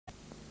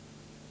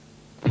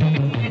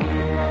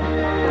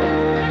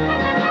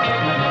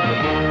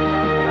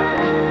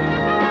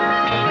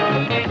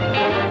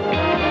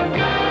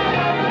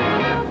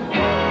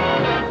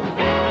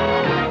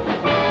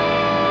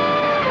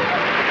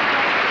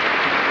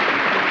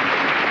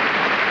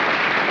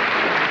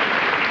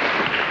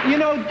You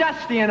know,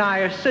 Dusty and I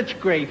are such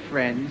great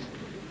friends.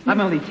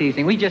 I'm only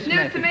teasing. We just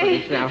met before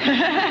the show.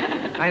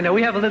 I know,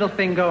 we have a little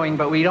thing going,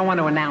 but we don't want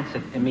to announce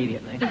it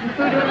immediately.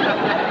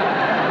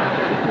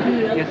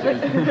 Yes,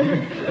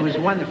 it was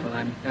wonderful.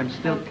 I'm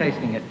still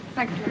tasting it.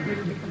 Thanks.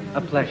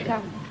 A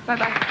pleasure.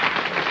 Bye-bye.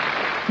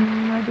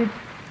 I did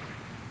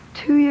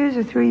 2 years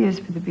or 3 years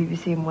for the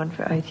BBC and one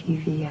for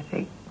ITV, I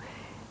think.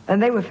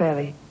 And they were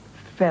fairly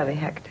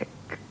hectic,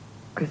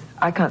 because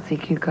I can't see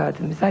cue cards,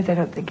 and besides, I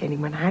don't think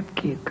anyone had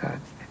cue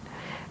cards then.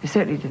 They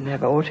certainly didn't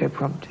have auto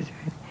prompters or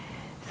anything.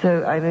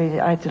 So, I mean,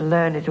 I had to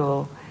learn it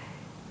all.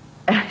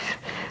 I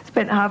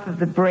spent half of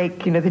the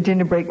break, you know, the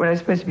dinner break, when I was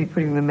supposed to be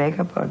putting the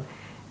makeup on,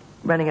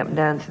 running up and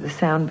down to the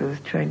sound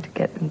booth, trying to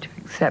get them to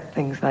accept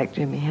things like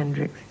Jimi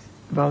Hendrix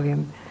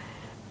volume.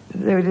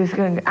 They were just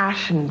going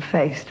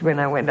ashen-faced when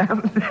I went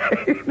out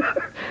there, you know.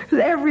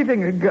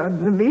 Everything had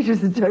gone. The meters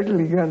had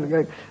totally gone.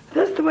 Going,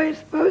 that's the way it's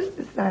supposed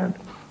to sound.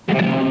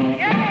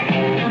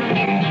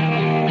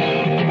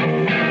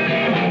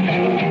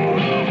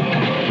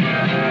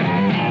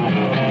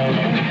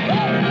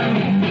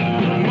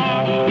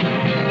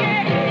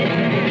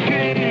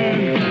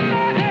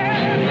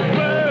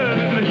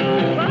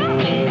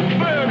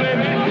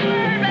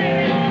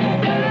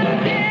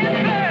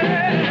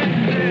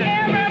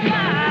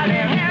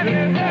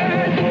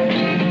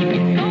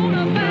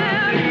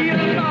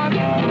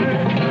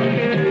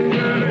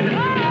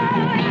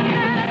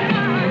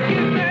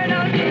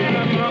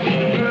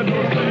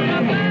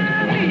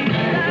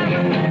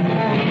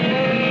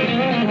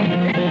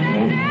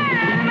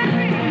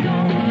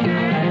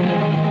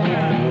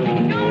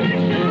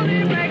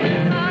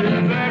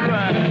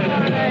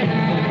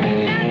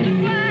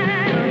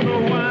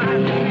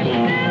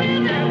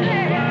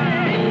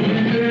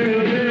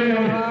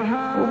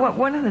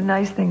 One of the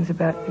nice things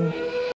about the